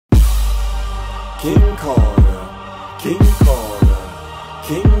King Carter, King Carter,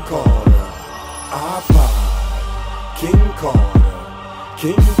 King Carter, iPod, King Carter,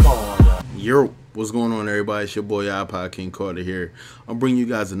 King Carter. Yo, what's going on, everybody? It's your boy iPodKingCarter here. I'm bringing you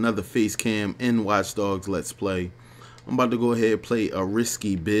guys another FaceCam and Watch Dogs Let's Play. I'm about to go ahead and play a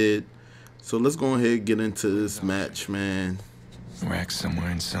risky bid. So let's go ahead and get into this match, man. Rack's somewhere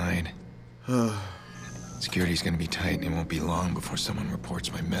inside. Security's gonna be tight, and it won't be long before someone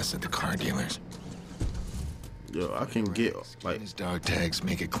reports my mess at the car dealers. Yo, I can get like his dog tags,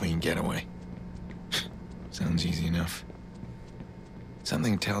 make a clean getaway. Sounds easy enough.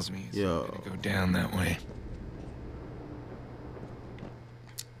 Something tells me it's gonna go down that way.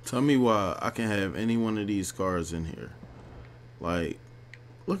 Tell me why I can have any one of these cars in here. Like,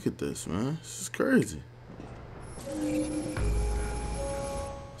 look at this, man. This is crazy.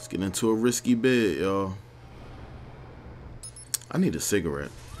 Let's get into a risky bid, y'all. I need a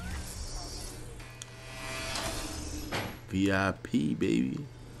cigarette. VIP, baby.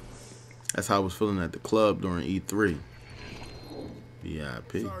 That's how I was feeling at the club during E3.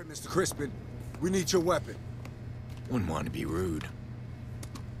 VIP. Sorry, Mr. Crispin. We need your weapon. Wouldn't want to be rude.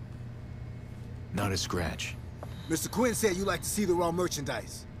 Not a scratch. Mr. Quinn said you like to see the raw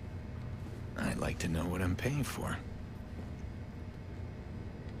merchandise. I'd like to know what I'm paying for.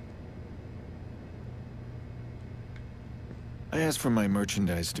 I asked for my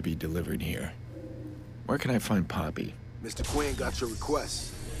merchandise to be delivered here. Where can I find Poppy? Mr. Quinn got your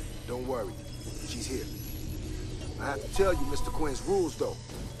request. Don't worry, she's here. I have to tell you Mr. Quinn's rules, though.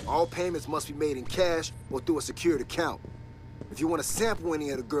 All payments must be made in cash or through a secured account. If you want to sample any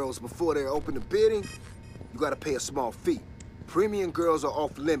of the girls before they're open to bidding, you gotta pay a small fee. Premium girls are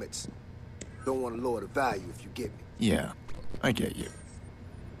off limits. Don't want to lower the value if you get me. Yeah, I get you.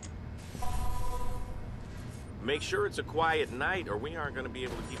 Make sure it's a quiet night, or we aren't going to be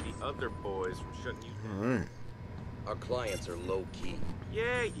able to keep the other boys from shutting you down. All right. Our clients are low-key.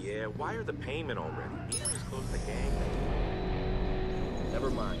 Yeah. Wire the payment already. We just closed the gang.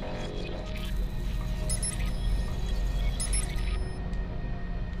 Never mind.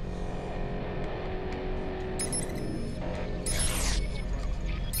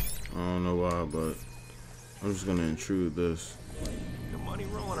 I don't know why, but I'm just gonna intrude this. The money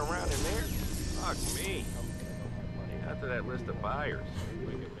rolling around in there? Fuck me. After that list of buyers.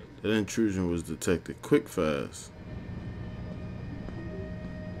 That intrusion was detected quick, fast.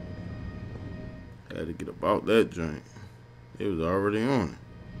 Had to get about that joint. It was already on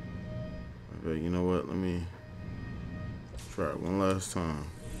it. Okay, you know what? Let me try it one last time.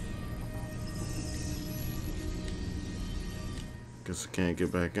 Guess I can't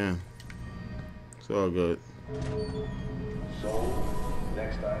get back in. It's all good. So,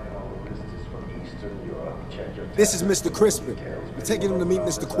 next item on the list is from Eastern Europe. Check your This is Mr. Crispin. We're taking him to meet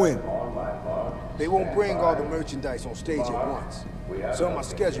Mr. Quinn. They won't bring all the merchandise on stage at once. It's on my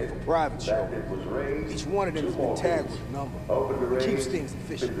schedule for private show. Each one of them has been tagged with a number. It keeps things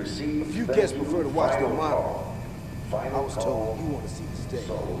efficient. A few guests prefer to watch their monitor. I was told you want to see the stage.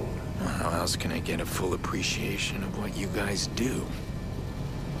 How else can I get a full appreciation of what you guys do?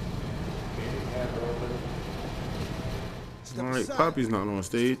 Alright, Poppy's not on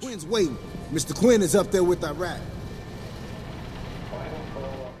stage. Quinn's waiting. Mr. Quinn is up there with Iraq.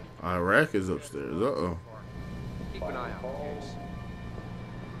 Iraq is upstairs. Uh-oh. Keep an eye out.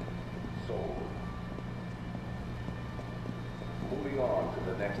 Moving on to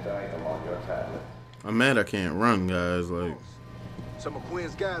the next item on your tablet. I'm mad I can't run, guys. Like, Some of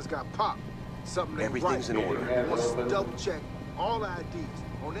Quinn's guys got popped. Something ain't Everything's right. in order. He wants us to double check all IDs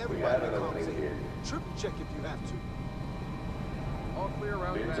on everybody that comes in. Triple check if you have to. All clear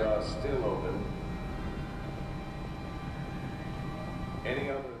around the Bids back. are still open. Any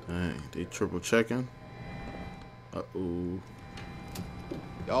other? dang, they triple checking. Uh-oh.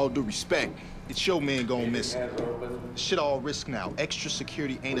 All due respect, it's your man going missing. Has open. Shit all risk now. Extra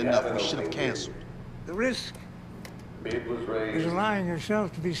security ain't enough. We should have canceled. The risk Bid was is raised. allowing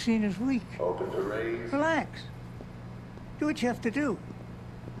yourself to be seen as weak. Open to raise. Relax. Do what you have to do.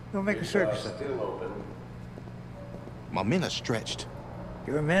 Don't make a Bids are circus of it. still open. My men are stretched.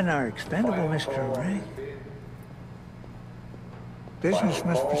 Your men are expendable, Mr. Ray. Business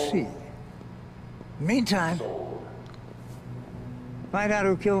must proceed. Meantime, find out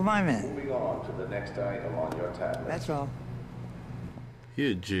who killed my men. Moving on to the next item on your tablet. That's all.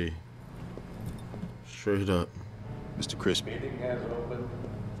 He a G. Straight up. Mr. Crispin. Bidding has opened.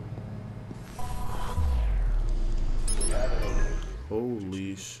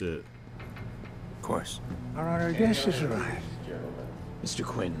 Holy shit. Of course. Our honored guest has arrived. Mr.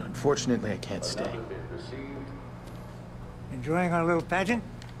 Quinn, unfortunately I can't stay. Enjoying our little pageant?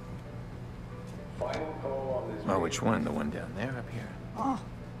 Oh, which one? The one down there, up here? Oh,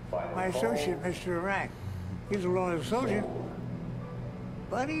 my associate, Mr. Iraq. He's a loyal soldier,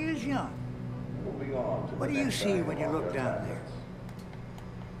 but he is young. What do you see when you look down there?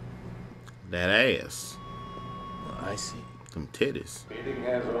 That ass. Well, I see. Them titties.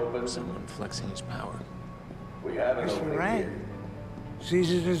 Someone flexing his power. Mr. Iraq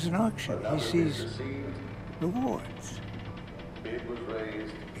sees it as an auction. He sees rewards.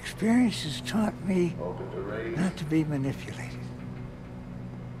 Experience has taught me not to be manipulated.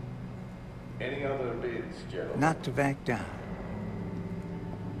 Any other bids, gentlemen? Not to back down.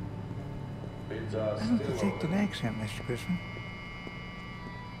 Bids are I don't still detect an accent, Mr. Crispin.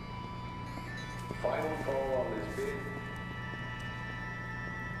 Final call on this bid.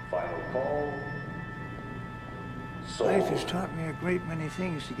 Final call. Sold. Life has taught me a great many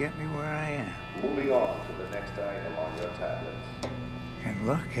things to get me where I am. Moving on to the next item on your tablets. And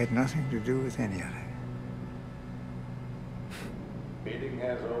luck had nothing to do with any of it. Bidding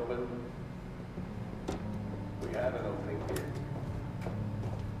has opened. We have an opening bid.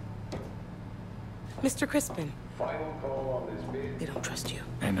 Mr. Crispin, Final call on this bid. they don't trust you.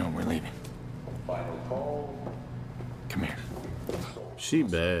 I know, we're leaving. Final call. Come here. She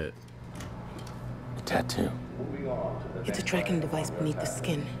bad. A tattoo. Moving on to the It's a tracking device beneath the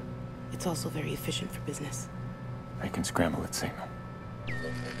skin. It's also very efficient for business. I can scramble its signal.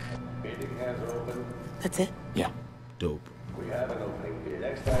 bidding has opened. That's it? Yeah. Dope. We have an opening bid.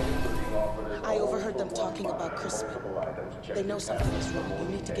 Next item being offered is I overheard them talking about Crispin. They know something is wrong.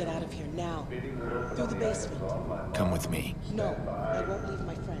 You need to get out of here now. Through the basement. Come with me. No, I won't leave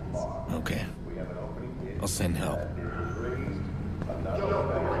my friends. Okay. I'll send help.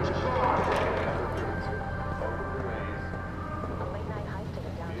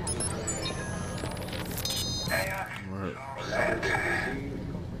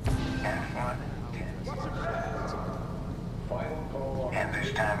 And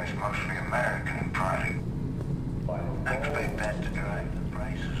this time it's mostly American product. I expect that to drive the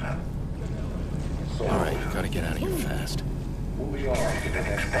prices up. All right, you gotta get out of here fast. It's been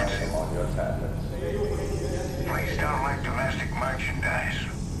expensive. Please don't like domestic merchandise.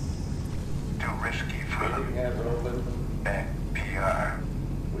 Too risky for bad PR.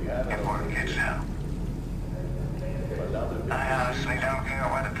 If word gets out. I honestly don't care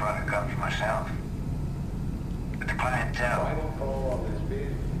where the product comes myself. But the clientele,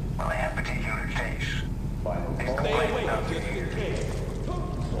 well, they have particular tastes. They complain about the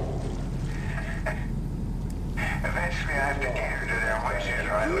Eventually I have to cater to their wishes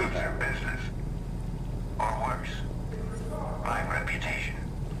or I lose their business. Or worse, my reputation.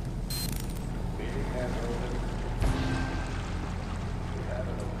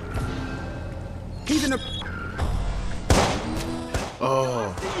 He's in a...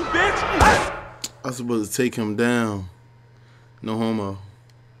 Oh. I was supposed to take him down. No homo.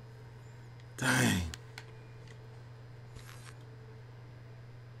 Dang.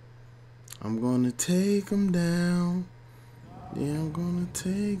 I'm gonna take him down. Yeah, I'm gonna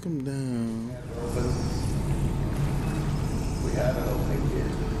take him down. We have an opening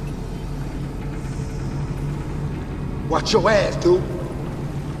bid. Watch your ass, dude.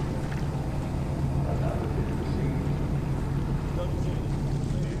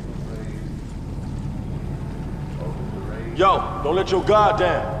 Yo, don't let your guard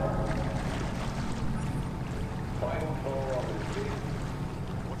down.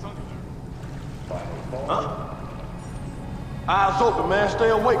 Huh? Eyes open, man. Stay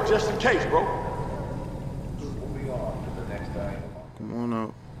awake just in case, bro. Come on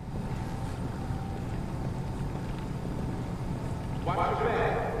out. Watch your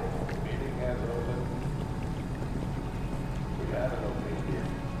back. Bidding has opened. We have an opening bid.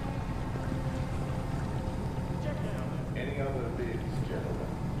 Any other bids, gentlemen?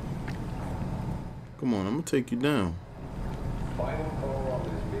 Come on, I'm gonna take you down. Final call on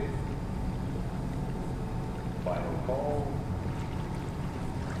this bid. Final call.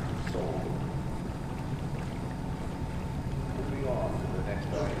 Sold. Moving on to the next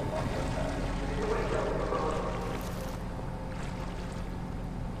item on your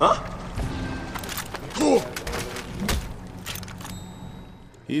Huh?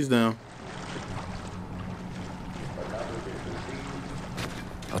 He's down.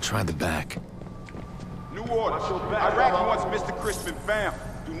 I'll try the back. New order. Iraqi wants Mr. Crispin found.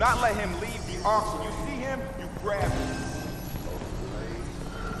 Do not let him leave the auction. You see him, you grab him.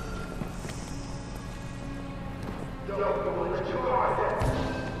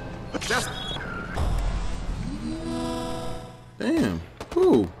 Damn.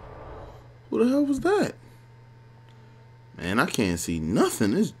 Who? Who the hell was that? Man, I can't see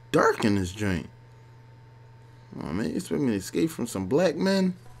nothing. It's dark in this joint. Oh man, you expect me to escape from some black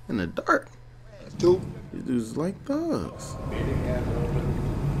men in the dark? Dude. These dudes like thugs. Meeting has opened.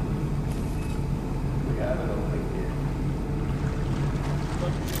 We have an open here.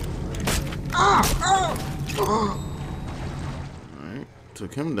 Alright,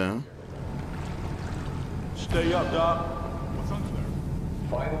 took him down. Stay up, Doc. What's under there?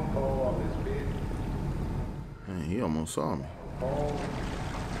 Final call on this bid. Man, he almost saw me.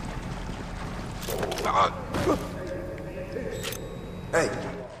 Hey.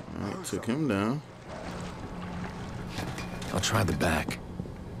 Alright, took him down. I'll try the back.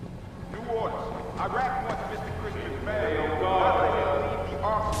 New orders. Iraq wants Mr. Crispin back. Not let him leave the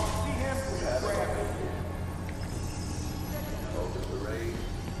ark. You see him? Grab him. Open the raid.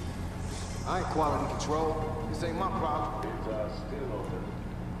 I ain't quality control. This ain't my problem. Bids are still open.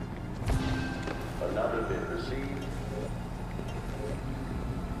 Another bid received.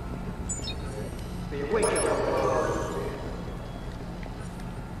 Wake up.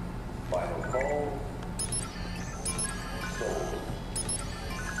 Final call. Sold.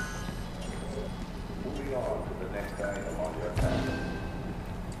 Moving on to the next item on your packet.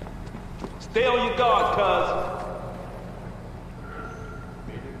 Stay on your guard, cuz.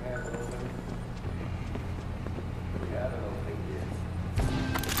 Meeting has opened. We have an opening here.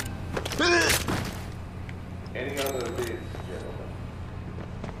 Any other bids, gentlemen?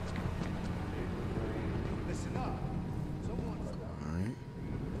 Listen up. Alright.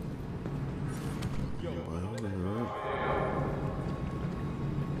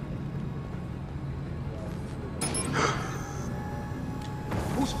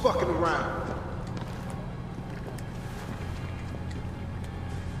 Who's fucking around?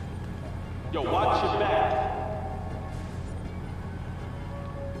 Yo, watch your back.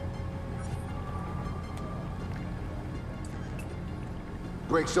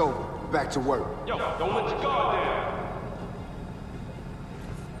 Break's over. Back to work. Yo, don't let your guard down.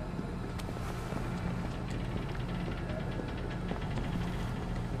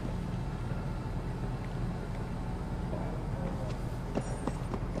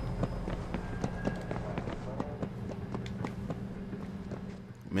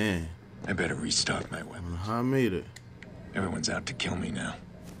 Man, I better restock my I don't know weapons. how I made it. Everyone's out to kill me now.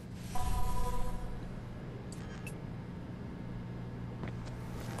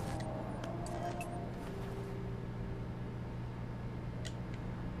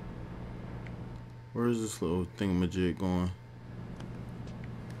 Where is this little thingamajig going?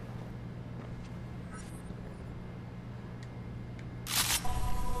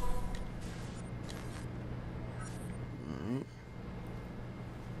 Alright.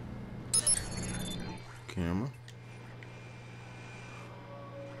 Camera.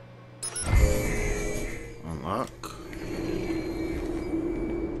 Unlock.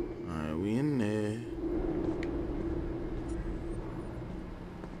 Alright, we in there.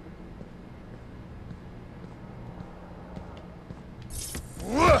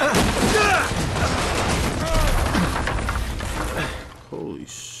 Holy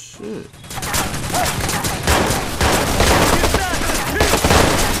shit.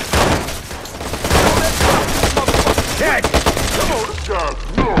 Dead! Come on, this guy's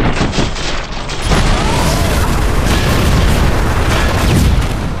no!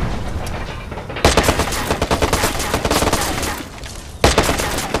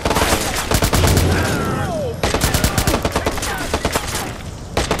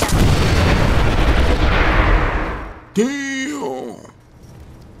 Damn!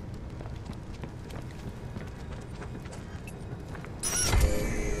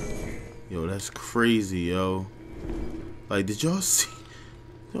 Yo, that's crazy, yo. Like, did y'all see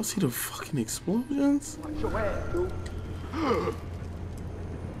the fucking explosions? Watch your ass, dude.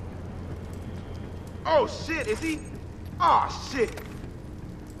 Oh shit, is he? Oh shit.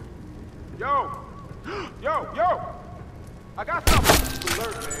 Yo. Yo. I got something.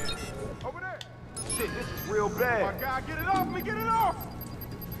 Alert, man. Over there. Shit, this is real bad. Oh my God, get it off me, get it off.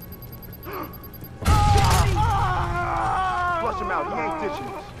 Flush him out, he ain't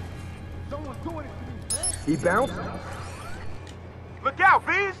ditching us. Someone's doing it to me, man. He bounced? Look out,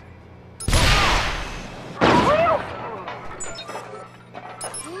 Bees!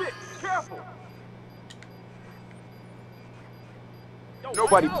 Shit, careful! Yo,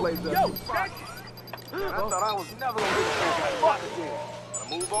 nobody plays that. Yo, I thought I was never gonna get a chance. Fuck again. Gotta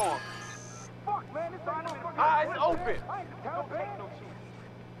move on. Fuck, man, this ain't no fucking eyes open. Don't take no chance.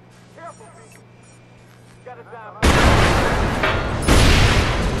 Careful, Bees. Got it down.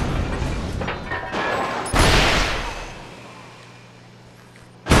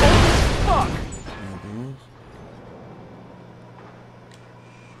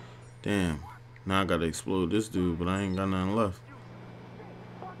 Damn. Now I gotta explode this dude, but I ain't got nothing left.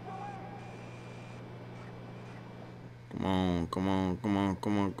 Come on, come on, come on,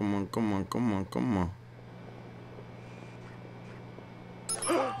 come on, come on, come on, come on, come on.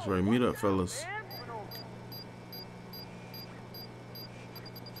 That's right, meet up, fellas.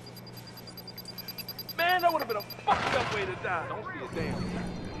 Man, that would have been a fucked up way to die. Don't see a damn thing.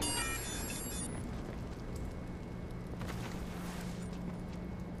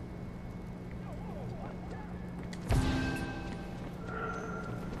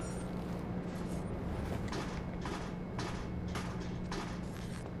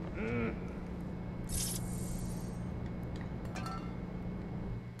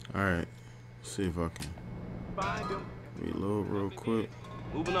 Alright, see if I can Find him. reload real quick.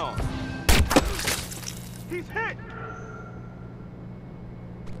 Moving on. He's hit.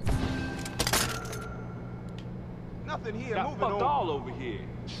 Nothing here. Got Moving fucked on. all over here.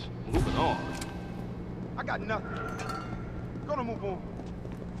 Moving on. I got nothing. Gonna move on.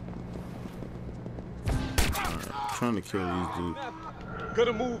 Alright, trying to kill these dudes.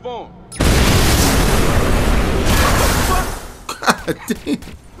 Gonna move on. God damn.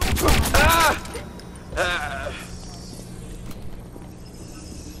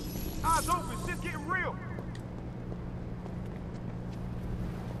 Eyes open. Shit's getting real.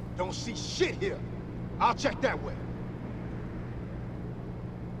 Don't see shit here. I'll check that way.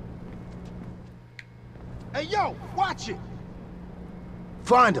 Hey, yo, watch it.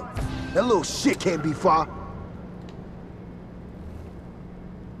 Find him. That little shit can't be far.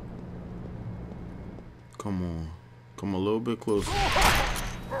 Come on. Come a little bit closer.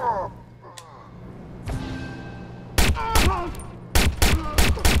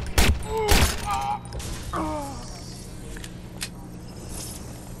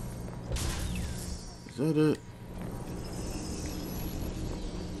 Is that it?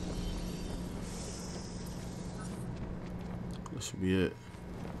 That should be it.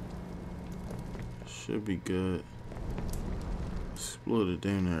 Should be good. Exploded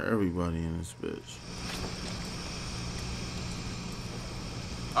damn near everybody in this bitch.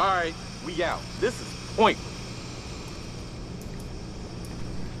 Alright, we out. This is pointless.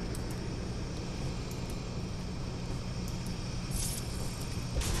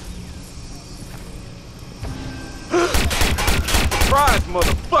 Surprise,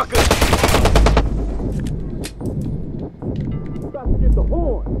 motherfucker! About to get the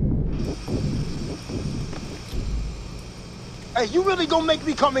horn. Hey, you really gonna make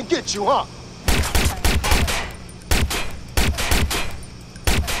me come and get you, huh?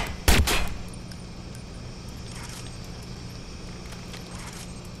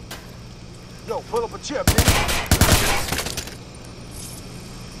 Yo, pull up a chair, man.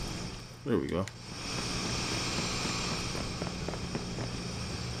 There we go.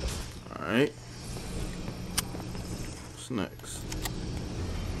 Alright. What's next?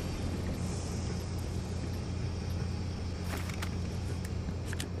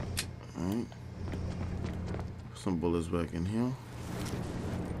 Alright. Some bullets back in here.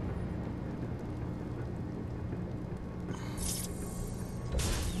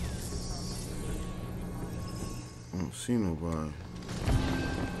 I don't see nobody.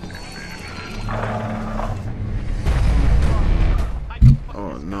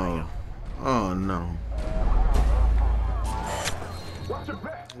 Oh no. Oh no.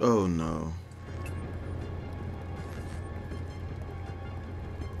 Oh no.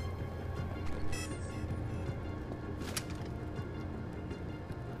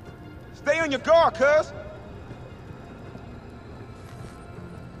 Stay on your guard, cuz.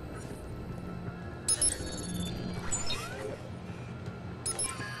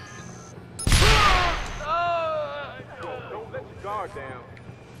 Don't let your guard down.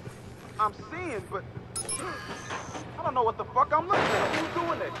 I'm seeing, but I don't know what the fuck I'm looking at. Who's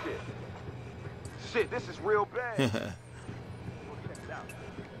doing that shit? Shit, this is real bad.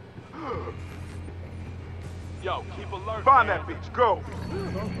 Yo, keep alert. Find man. that bitch. Go.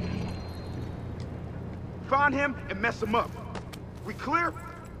 Find him and mess him up. We clear?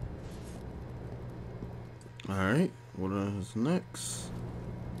 Alright, what is next?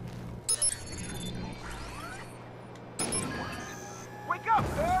 Wake up,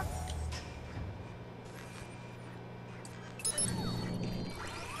 cuz.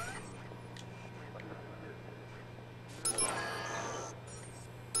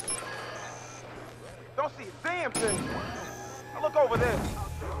 Don't see a damn thing. Now look over there.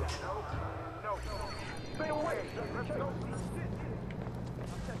 No. Stay away. Don't see shit.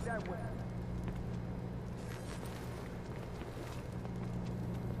 I'll check that way.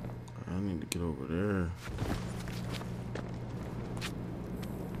 I need to get over there.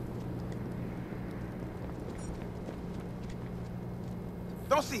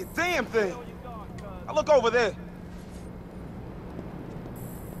 Don't see a damn thing. I look over there.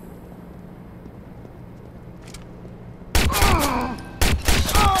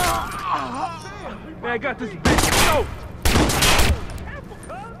 Man, I got this bitch. No.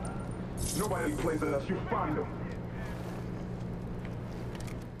 Nobody plays unless you find them.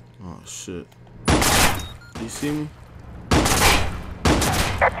 Oh shit. You see me? This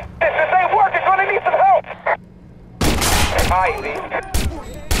ain't working. Gonna need some help.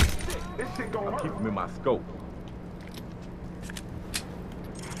 I'm keeping him in my scope.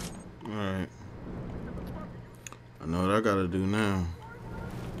 Alright. I know what I gotta do now.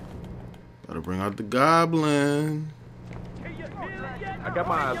 Gotta bring out the goblin. I got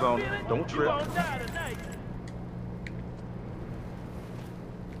my eyes on him. Don't trip.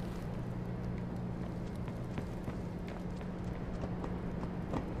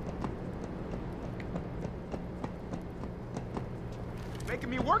 Making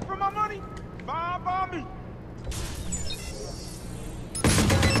me work for my money? Fine by me.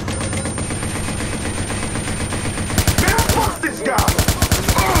 Man, fuck this guy!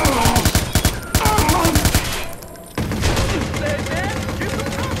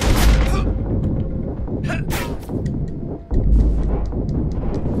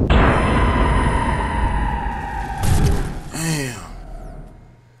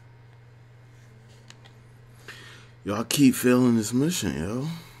 Y'all keep failing this mission, yo.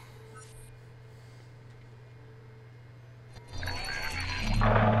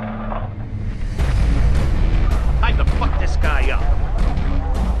 Time to fuck this guy up.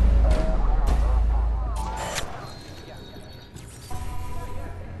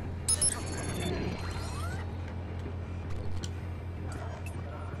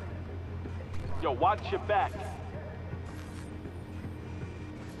 Yo, watch your back.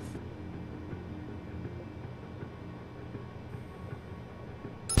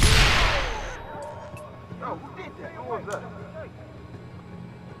 Yo, who did that? Who was that?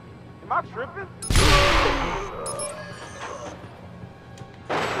 Am I tripping?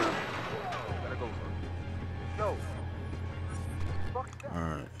 Gotta go. Yo.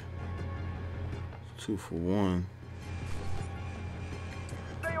 Alright. 2 for 1.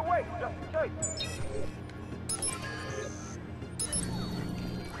 Stay away, just in case.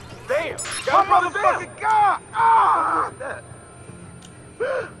 Damn! Got my motherfucking God! Ah! That.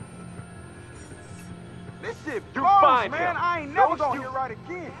 This shit blows, man. I ain't never gonna get right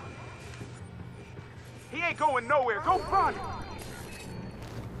again. He ain't going nowhere. Go find him.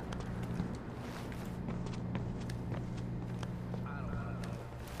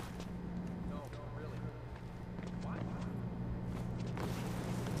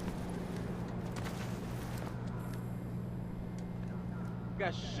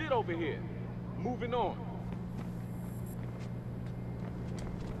 Got shit over here. Moving on.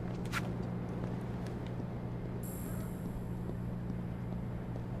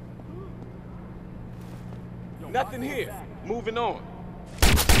 Nothing here. Moving on.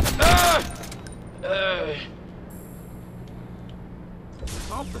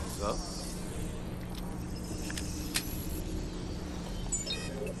 Something's up.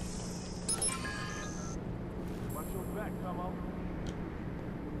 Watch your back, come on.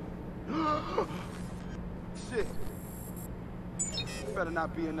 Shit. Better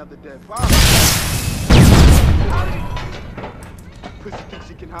not be another dead body. Pussy thinks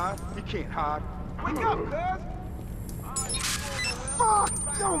he can hide. He can't hide. Wake up, cuz! Fuck!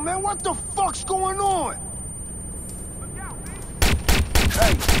 Yo, man, what the fuck's going on?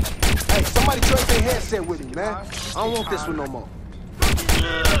 Hey, somebody trade their headset with me, man. I don't want this one no more.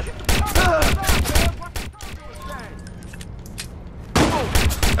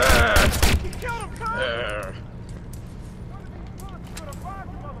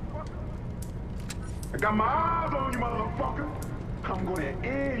 I got my eyes on you, motherfucker. I'm gonna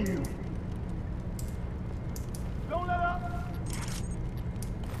end you. Don't let up.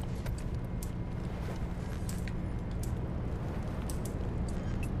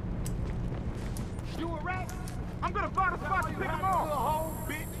 You a rat? I'm gonna find a spot to pick him off.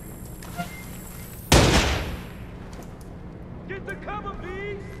 Bitch. Get the cover,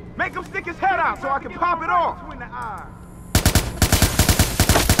 please. Make him stick his head out so I can pop it off. Between the eyes.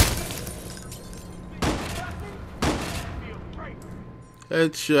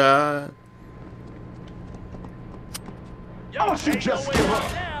 Headshot. Don't you just give up.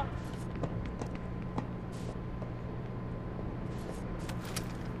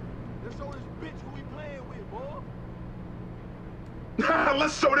 Let's show this bitch who we playing with, boy.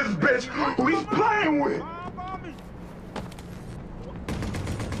 Let's show this bitch who he's playing with.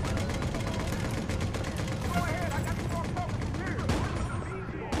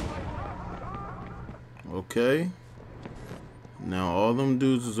 Okay. Now all them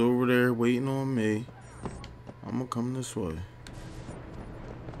dudes is over there waiting on me. I'm gonna come this way.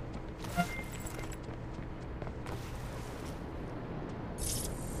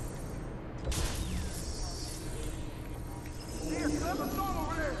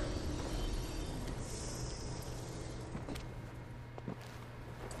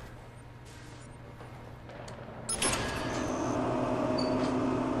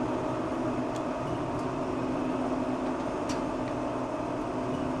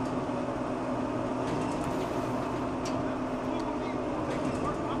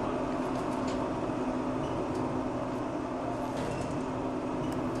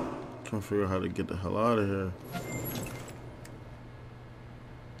 Trying to figure out how to get the hell out of here.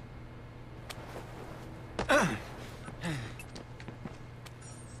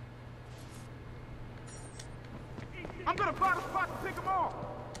 I'm gonna find a spot to pick him off.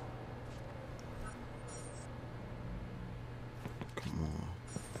 Come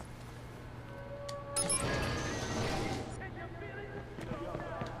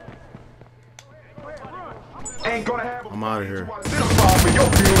on. Ain't gonna have I'm out of here.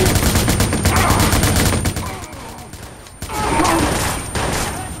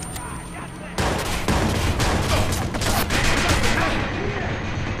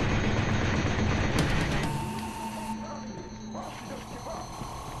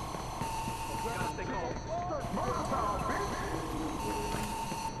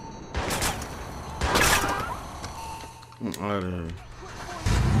 I'm out of here.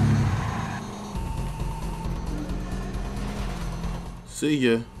 See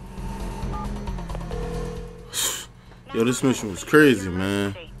ya. Yo, this mission was crazy,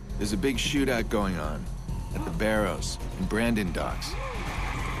 man. There's a big shootout going on at the Barrows in Brandon Docks.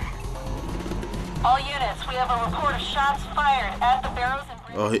 All units, we have a report of shots fired at the Barrows and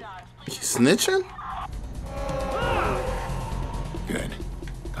Brandon Docks. He's snitching? Good.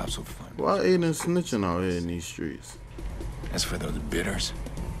 Cops will find. Why ain't snitching out here in these streets? As for those bidders,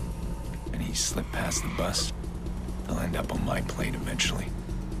 and he slipped past the bus, they'll end up on my plate eventually.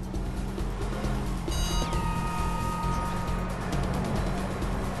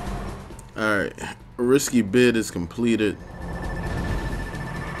 Alright, a risky bid is completed.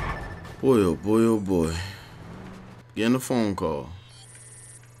 Boy, oh boy, oh boy. Getting a phone call.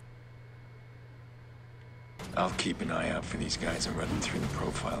 I'll keep an eye out for these guys and run them through the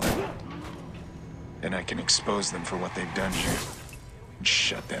profiler. Then I can expose them for what they've done here and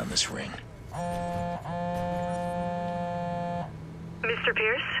shut down this ring. Mr.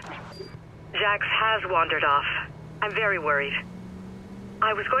 Pierce? Jax has wandered off. I'm very worried.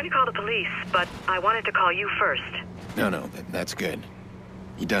 I was going to call the police, but I wanted to call you first. No, that's good.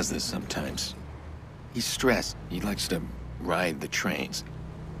 He does this sometimes. He's stressed. He likes to ride the trains.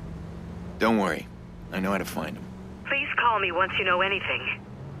 Don't worry. I know how to find him. Please call me once you know anything.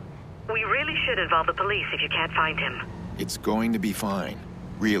 We really should involve the police if you can't find him. It's going to be fine.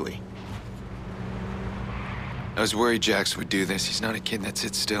 Really. I was worried Jax would do this. He's not a kid that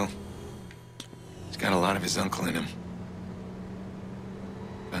sits still. He's got a lot of his uncle in him.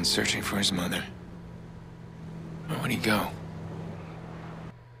 Gone searching for his mother. Where would he go?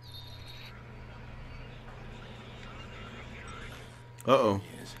 Uh-oh.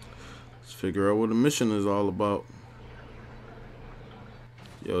 Let's figure out what the mission is all about.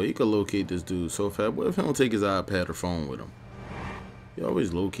 Yo, he could locate this dude so fast. What if he don't take his iPad or phone with him? He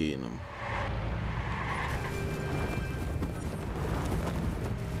always locating him.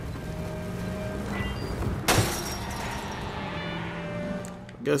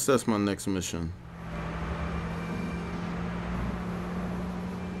 I guess that's my next mission.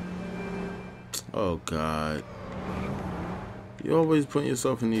 Oh, God. You always put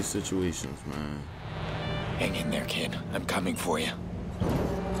yourself in these situations, man. Hang in there, kid. I'm coming for you.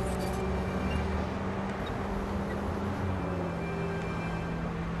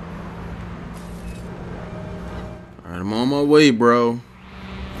 Alright, I'm on my way, bro.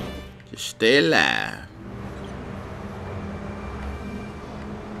 Just stay alive.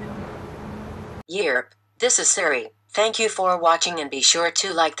 YERP, this is Siri. Thank you for watching and be sure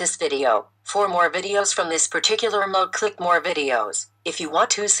to like this video. For more videos from this particular mode, click more videos. If you want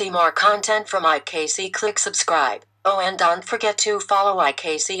to see more content from IKC, click subscribe. Oh, and don't forget to follow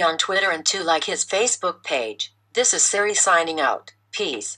IKC on Twitter and to like his Facebook page. This is Siri signing out. Peace.